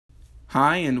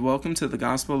Hi, and welcome to the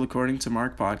Gospel According to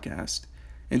Marc podcast.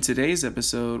 In today's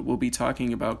episode, we'll be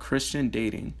talking about Christian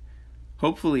dating.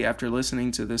 Hopefully, after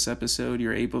listening to this episode,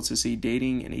 you're able to see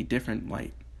dating in a different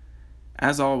light.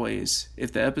 As always,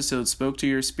 if the episode spoke to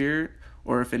your spirit,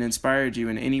 or if it inspired you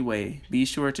in any way, be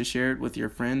sure to share it with your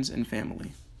friends and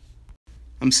family.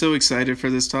 I'm so excited for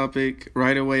this topic.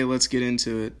 Right away, let's get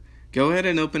into it. Go ahead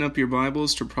and open up your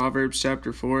Bibles to Proverbs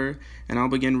chapter 4, and I'll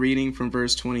begin reading from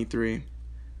verse 23.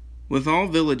 With all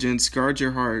diligence guard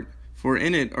your heart, for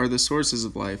in it are the sources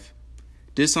of life.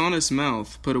 Dishonest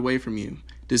mouth put away from you,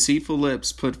 deceitful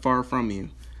lips put far from you.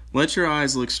 Let your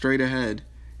eyes look straight ahead,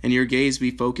 and your gaze be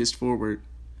focused forward.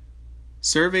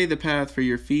 Survey the path for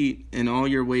your feet, and all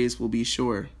your ways will be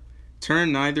sure.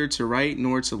 Turn neither to right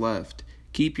nor to left.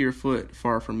 Keep your foot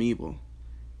far from evil.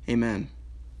 Amen.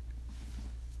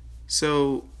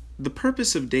 So, the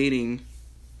purpose of dating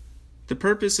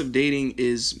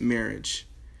is marriage.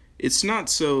 It's not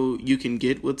so you can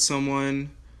get with someone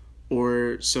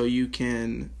or so you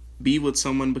can be with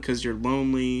someone because you're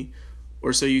lonely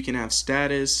or so you can have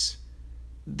status.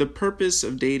 The purpose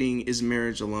of dating is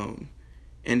marriage alone.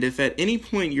 And if at any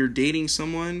point you're dating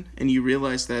someone and you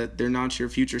realize that they're not your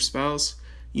future spouse,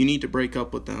 you need to break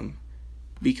up with them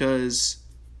because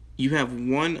you have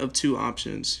one of two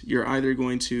options. You're either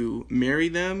going to marry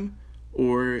them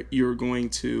or you're going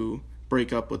to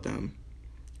break up with them.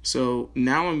 So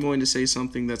now I'm going to say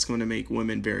something that's going to make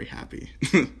women very happy.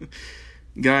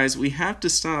 Guys, we have to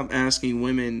stop asking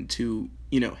women to,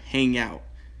 hang out.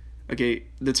 Okay,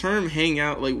 the term hang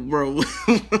out, bro,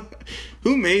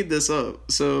 who made this up?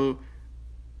 So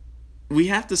we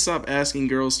have to stop asking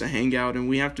girls to hang out, and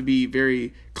we have to be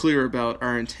very clear about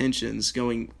our intentions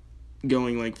going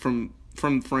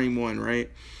from frame one, right?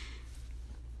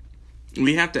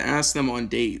 We have to ask them on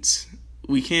dates.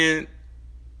 We can't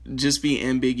just be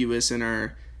ambiguous in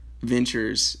our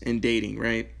ventures in dating,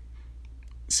 right?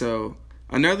 So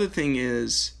another thing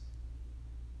is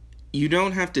you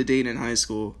don't have to date in high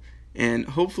school, and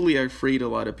hopefully I freed a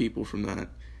lot of people from that,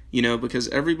 because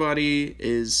everybody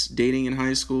is dating in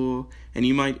high school, and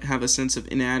you might have a sense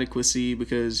of inadequacy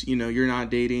because, you're not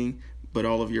dating, but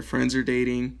all of your friends are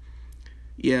dating.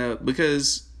 Yeah,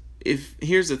 because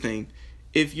here's the thing,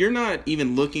 if you're not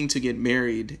even looking to get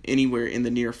married anywhere in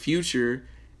the near future,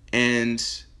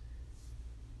 and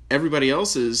everybody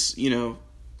else is,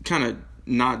 kind of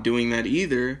not doing that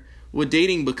either, what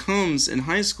dating becomes in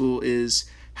high school is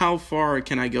how far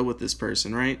can I go with this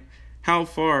person, right? How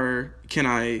far can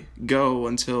I go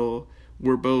until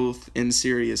we're both in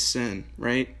serious sin,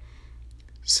 right?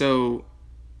 So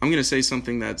I'm going to say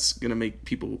something that's going to make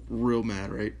people real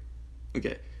mad, right?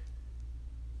 Okay.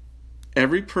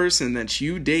 Every person that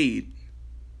you date,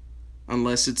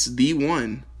 unless it's the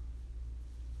one,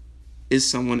 is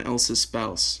someone else's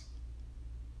spouse.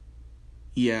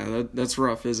 Yeah, that's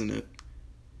rough, isn't it?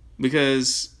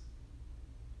 Because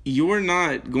you're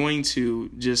not going to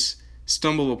just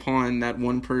stumble upon that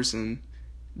one person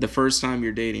the first time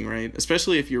you're dating, right?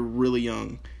 Especially if you're really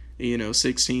young,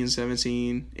 16,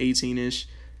 17, 18-ish.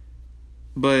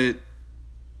 But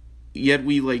yet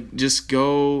we just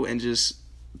go and just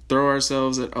throw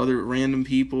ourselves at other random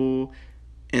people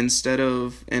and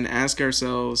ask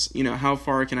ourselves, how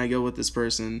far can I go with this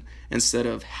person instead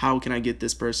of how can I get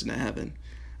this person to heaven?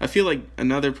 I feel like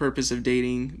another purpose of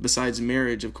dating, besides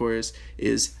marriage, of course,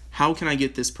 is how can I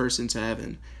get this person to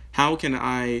heaven? How can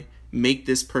I make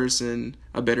this person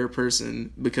a better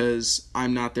person because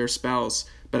I'm not their spouse,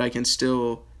 but I can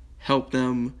still help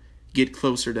them get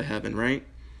closer to heaven, right?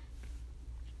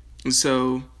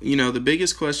 So, the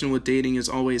biggest question with dating is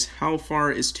always how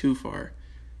far is too far?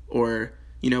 Or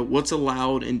what's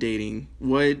allowed in dating?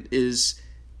 What is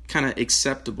kind of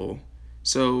acceptable?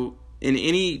 So in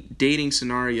any dating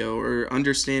scenario or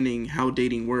understanding how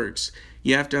dating works,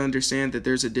 you have to understand that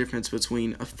there's a difference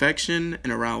between affection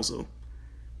and arousal.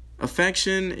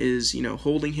 Affection is,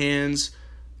 holding hands,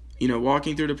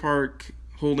 walking through the park,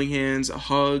 holding hands, a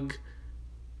hug,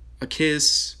 a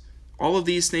kiss. All of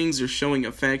these things are showing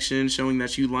affection, showing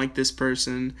that you like this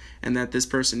person and that this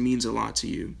person means a lot to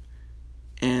you.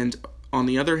 And on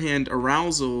the other hand,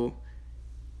 arousal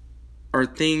are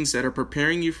things that are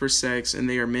preparing you for sex and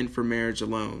they are meant for marriage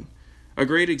alone. A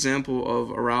great example of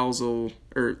arousal,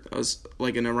 or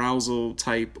an arousal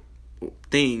type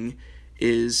thing,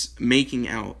 is making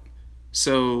out.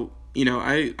 So,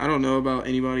 I don't know about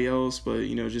anybody else, but,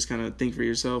 just kind of think for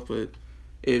yourself. But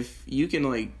if you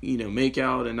can, make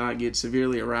out and not get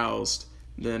severely aroused,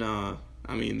 then,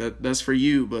 that's for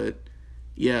you. But,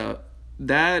 yeah,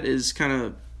 that is kind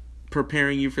of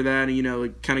preparing you for that, and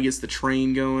it kind of gets the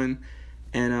train going.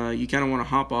 and you kind of want to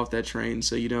hop off that train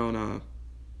so you don't,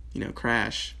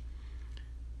 crash.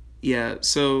 Yeah,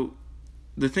 so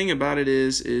the thing about it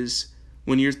is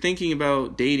when you're thinking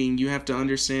about dating, you have to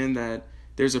understand that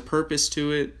there's a purpose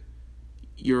to it.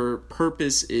 Your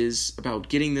purpose is about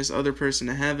getting this other person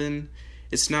to heaven.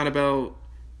 It's not about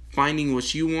finding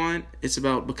what you want. It's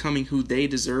about becoming who they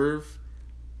deserve.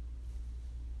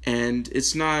 And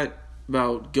it's not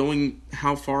about going,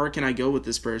 how far can I go with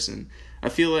this person? I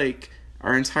feel like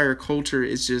our entire culture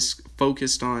is just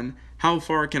focused on how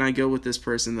far can I go with this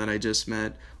person that I just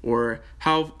met, or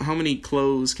how many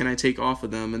clothes can I take off of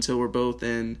them until we're both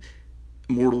in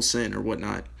mortal sin or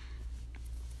whatnot.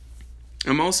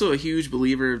 I'm also a huge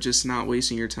believer of just not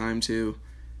wasting your time too.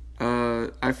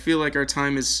 I feel like our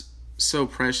time is so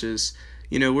precious.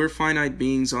 We're finite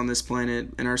beings on this planet,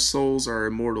 and our souls are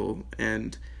immortal,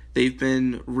 and they've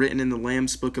been written in the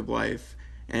Lamb's Book of Life.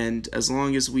 And as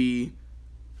long as we,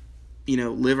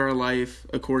 live our life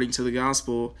according to the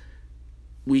gospel,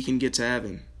 we can get to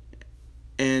heaven.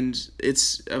 And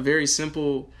it's a very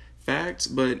simple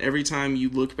fact, but every time you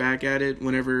look back at it,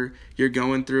 whenever you're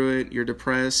going through it, you're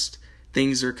depressed,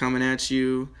 things are coming at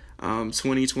you,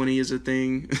 2020 is a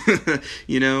thing,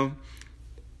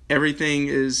 everything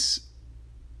is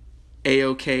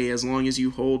A-okay as long as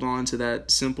you hold on to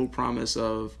that simple promise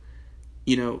of,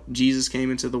 Jesus came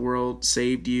into the world,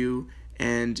 saved you,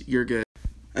 and you're good.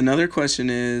 Another question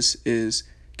is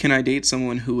can I date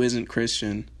someone who isn't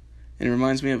Christian? And it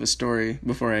reminds me of a story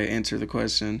before I answer the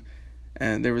question.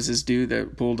 And there was this dude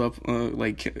that pulled up,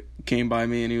 came by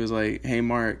me, and he was like, "Hey,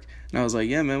 Mark." And I was like,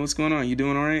 "Yeah, man, what's going on? You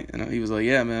doing all right?" And he was like,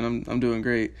 "Yeah, man, I'm doing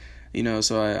great."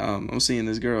 So I'm seeing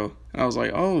this girl. And I was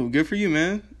like, "Oh, good for you,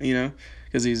 man."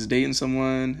 Because he's dating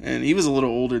someone, and he was a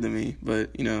little older than me,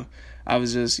 but I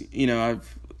was just,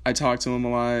 I talked to him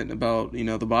a lot about,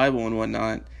 the Bible and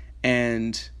whatnot,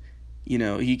 and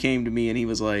he came to me and he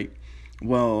was like,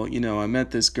 "Well, I met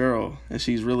this girl and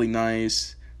she's really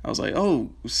nice." I was like,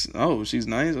 oh, she's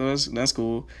nice. Oh, that's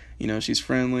cool. She's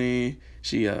friendly.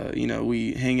 She,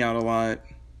 we hang out a lot.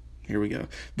 Here we go.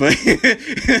 But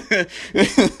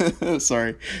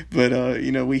sorry. But,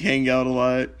 we hang out a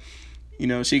lot.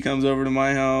 She comes over to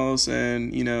my house,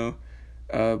 and,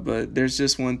 but there's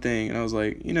just one thing. And I was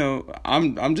like,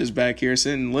 I'm just back here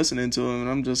sitting, listening to him. And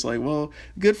I'm just like, well,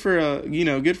 good for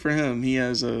him. He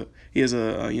has a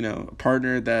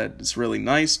partner that's really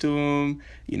nice to him.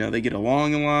 They get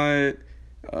along a lot.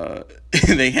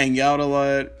 They hang out a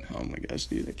lot. Oh my gosh,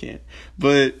 dude, I can't.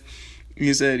 But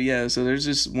he said, yeah, so there's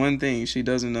just one thing. She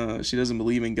doesn't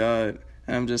believe in God.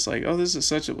 And I'm just like, oh, this is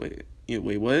such a wait,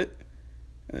 what?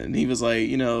 And he was like,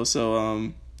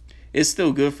 so, it's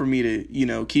still good for me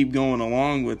to, keep going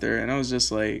along with her. And I was just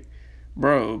like,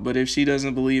 bro, but if she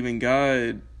doesn't believe in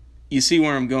God, you see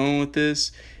where I'm going with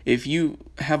this? If you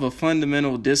have a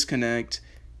fundamental disconnect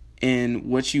in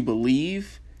what you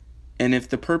believe, and if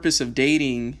the purpose of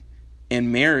dating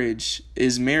and marriage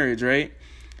is marriage, right?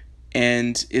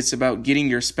 And it's about getting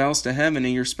your spouse to heaven,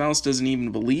 and your spouse doesn't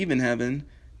even believe in heaven,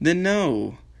 then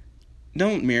no,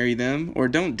 don't marry them or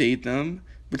don't date them,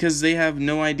 because they have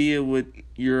no idea what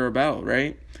you're about,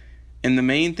 right? And the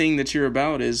main thing that you're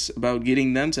about is about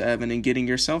getting them to heaven and getting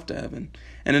yourself to heaven.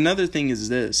 And another thing is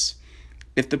this: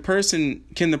 can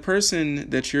the person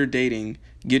that you're dating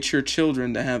get your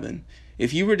children to heaven?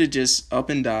 If you were to just up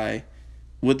and die,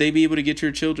 would they be able to get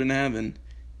your children to heaven?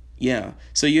 Yeah.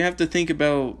 So you have to think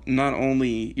about not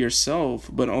only yourself,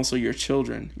 but also your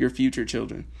children, your future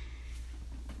children.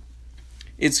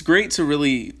 It's great to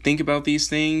really think about these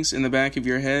things in the back of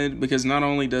your head, because not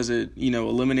only does it,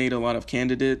 eliminate a lot of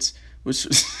candidates,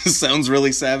 which sounds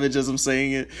really savage as I'm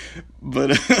saying it,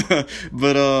 but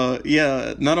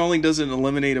yeah, not only does it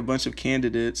eliminate a bunch of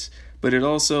candidates, but it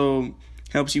also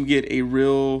helps you get a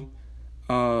real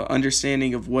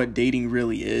understanding of what dating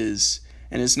really is.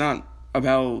 And it's not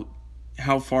about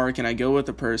how far can I go with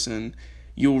a person.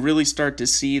 You'll really start to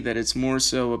see that it's more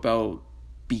so about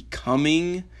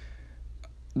becoming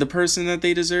the person that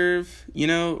they deserve,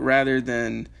 rather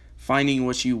than finding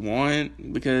what you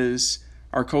want, because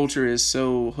our culture is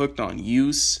so hooked on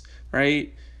use,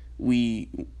 right?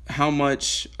 How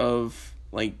much of,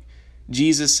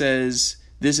 Jesus says,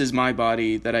 "This is my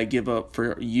body that I give up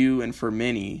for you and for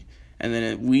many." And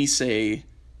then we say,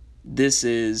 "This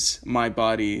is my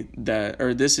body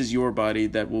this is your body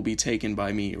that will be taken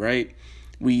by me," right?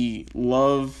 We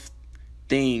love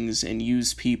things and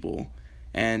use people.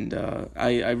 And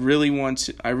I really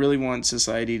want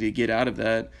society to get out of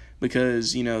that,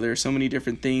 because there are so many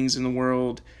different things in the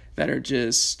world that are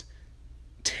just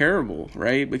terrible,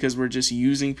 right? Because we're just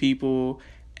using people,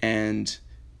 and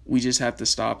we just have to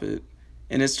stop it.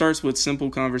 And it starts with simple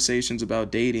conversations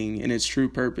about dating and its true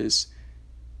purpose,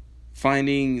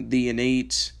 finding the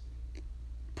innate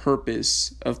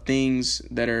purpose of things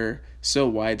that are so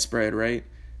widespread, right?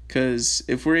 Because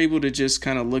if we're able to just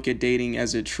kind of look at dating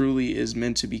as it truly is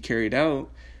meant to be carried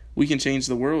out, we can change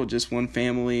the world just one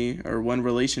family or one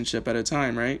relationship at a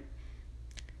time, right?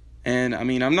 And I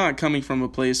mean, I'm not coming from a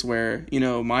place where,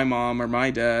 my mom or my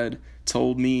dad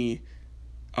told me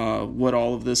what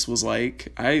all of this was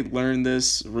like. I learned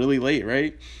this really late,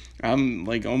 right? I'm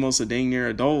like almost a dang near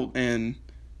adult, and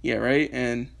yeah, right?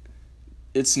 And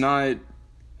it's not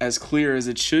as clear as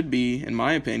it should be, in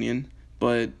my opinion,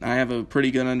 but I have a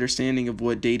pretty good understanding of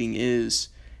what dating is,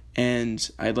 and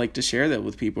I'd like to share that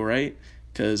with people, right?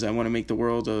 Because I want to make the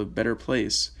world a better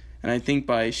place. And I think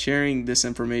by sharing this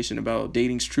information about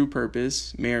dating's true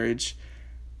purpose, marriage,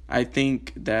 I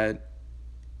think that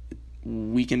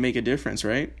we can make a difference,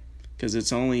 right? Because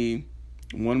it's only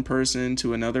one person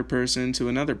to another person to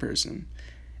another person.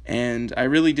 And I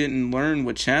really didn't learn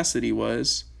what chastity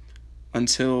was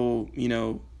until,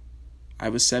 I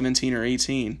was 17 or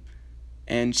 18.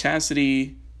 And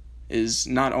chastity is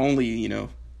not only,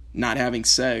 not having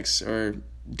sex or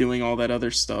doing all that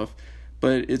other stuff,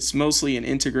 but it's mostly an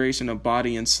integration of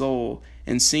body and soul,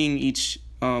 and seeing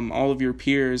all of your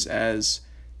peers as,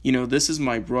 this is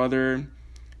my brother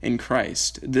in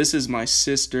Christ. This is my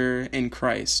sister in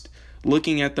Christ.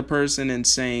 Looking at the person and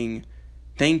saying,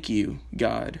 thank you,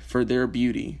 God, for their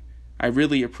beauty. I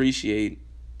really appreciate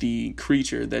the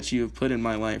creature that you have put in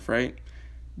my life, right?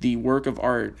 The work of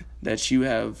art that you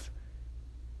have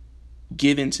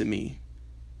given to me,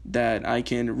 that I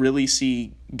can really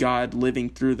see God living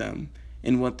through them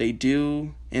in what they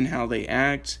do and how they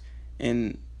act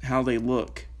and how they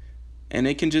look. And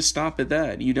it can just stop at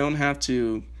that. You don't have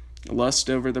to lust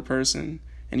over the person,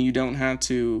 and you don't have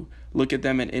to look at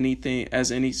them at anything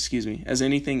as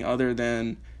anything other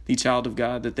than the child of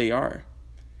God that they are.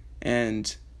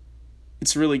 And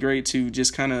it's really great to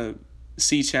just kind of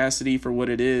see chastity for what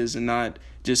it is, and not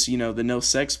just, the no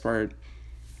sex part,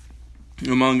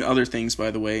 among other things, by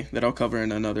the way, that I'll cover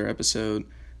in another episode.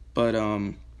 But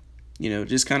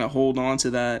just kind of hold on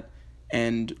to that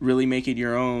and really make it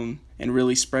your own, and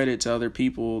really spread it to other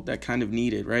people that kind of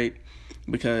need it, right?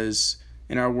 Because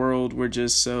in our world, we're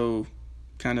just so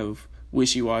kind of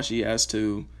wishy-washy as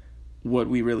to what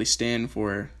we really stand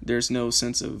for. There's no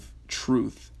sense of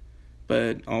truth.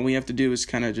 But all we have to do is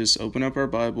kind of just open up our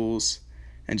Bibles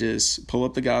and just pull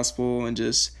up the gospel and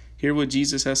just hear what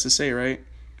Jesus has to say, right?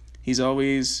 He's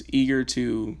always eager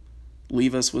to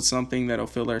leave us with something that'll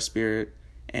fill our spirit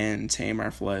and tame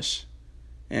our flesh.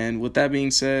 And with that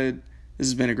being said, this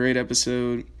has been a great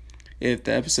episode. If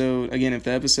the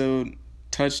episode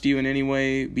touched you in any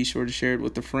way, be sure to share it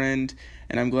with a friend.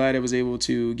 And I'm glad I was able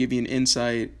to give you an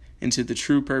insight into the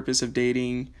true purpose of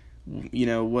dating,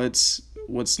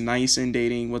 what's nice in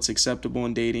dating, what's acceptable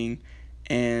in dating,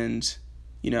 and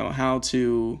how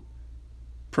to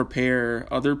prepare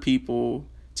other people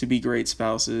to be great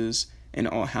spouses, and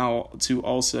how to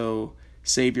also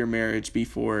save your marriage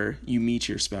before you meet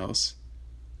your spouse.